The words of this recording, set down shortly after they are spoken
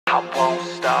I won't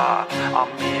stop,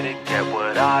 I'm here to get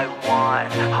what I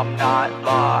want. I'm not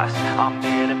lost, I'm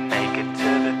here to make it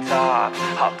to the top.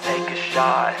 I'll take a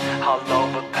shot, I'll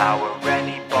overpower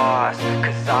any boss.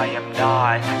 Cause I am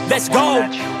not Let's someone go.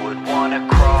 that you would wanna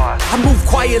cross. I move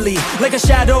quietly, like a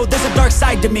shadow, there's a dark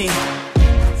side to me.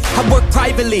 I work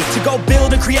privately, to go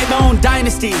build and create my own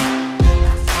dynasty.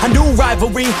 A new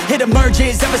rivalry, it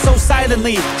emerges ever so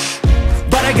silently.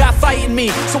 But I got fight in me,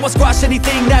 so I'll squash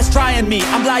anything that's trying me.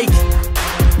 I'm like,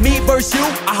 me versus you,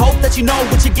 I hope that you know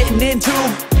what you're getting into.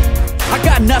 I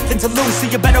got nothing to lose, so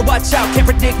you better watch out, can't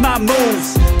predict my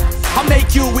moves. I'll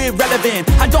make you irrelevant,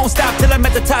 I don't stop till I'm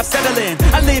at the top settling.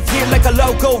 I live here like a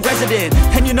local resident,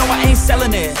 and you know I ain't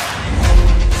selling it.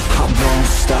 I won't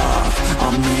stop,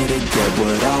 I'm here to get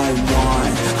what I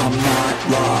want. I'm not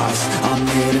lost, I'm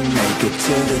here to make it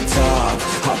to the top.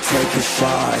 I'll take a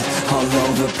shot, I'll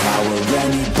overpower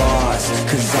any boss.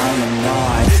 Cause I am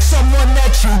not someone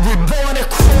that you would wanna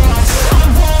cross. I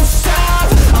won't stop,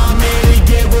 I'm here to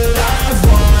get what I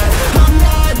want. I'm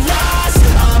not lost,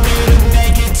 I'm here to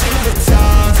make it to the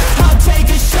top. I'll take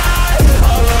a shot,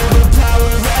 I'll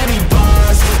overpower any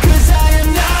boss. Cause I am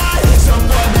not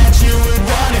someone that you would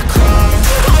wanna cross.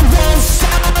 I won't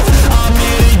stop, I'm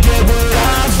here to get what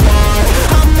I want.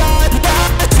 I'm not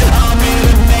lost, I'm here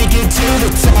to make it to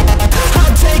the top.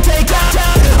 I'll take a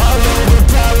shot, I'll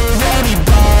overpower any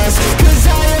boss. Cause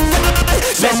I am not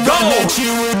someone that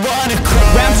you would wanna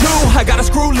cross. Round two, I gotta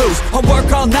screw loose. I'll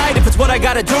work all night if it's what I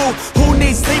gotta do. Who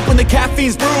needs sleep when the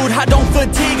caffeine's brewed? I don't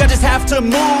fatigue, I just have to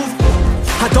move.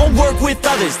 I don't work with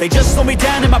others, they just slow me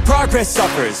down and my progress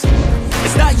suffers.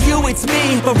 It's not you, it's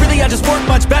me, but really I just work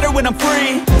much better when I'm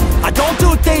free. I don't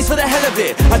do things for the hell of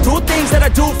it, I do things that I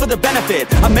do for the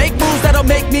benefit. I make moves that'll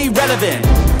make me relevant.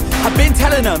 I've been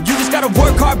telling them, you just gotta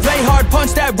work hard, play hard,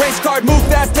 punch that race card, move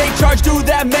fast, take charge, do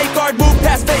that, make art, move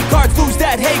past fake cards, lose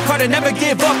that hate card, and never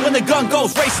give up when the gun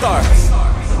goes, race start.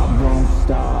 I won't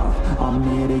stop, I'm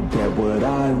here to get what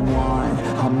I want.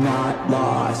 I'm not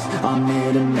lost, I'm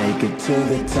here to make it to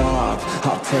the top.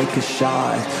 I'll take a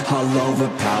shot, I'll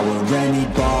overpower any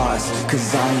boss.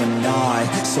 Cause I am not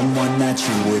someone that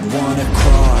you would wanna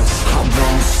cross. I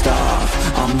won't stop,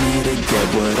 I'm here to get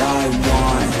what I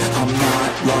want. I'm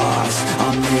not lost,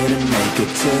 I'm here to make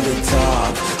it to the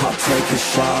top. I'll take a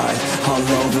shot, I'll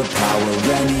overpower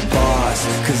any boss.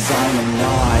 Cause I am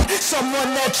not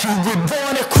someone that you would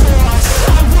wanna cross.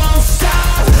 I won't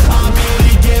stop, I'm here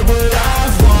to get what I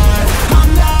want.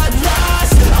 I'm not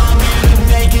lost, I'm here to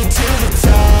make it to the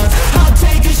top. I'll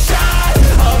take a shot,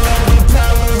 I'll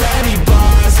overpower any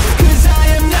boss. Cause I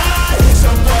am not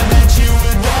someone that you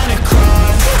would wanna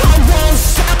cross. I won't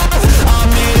stop, I'm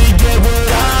here to get what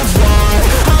I want.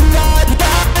 I'm not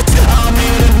lost, I'm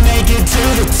here to make it to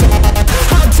the top.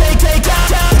 I'll take a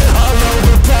shot, I'll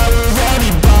overpower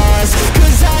any boss.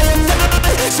 Cause I am not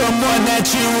someone that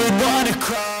you would wanna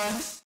cross.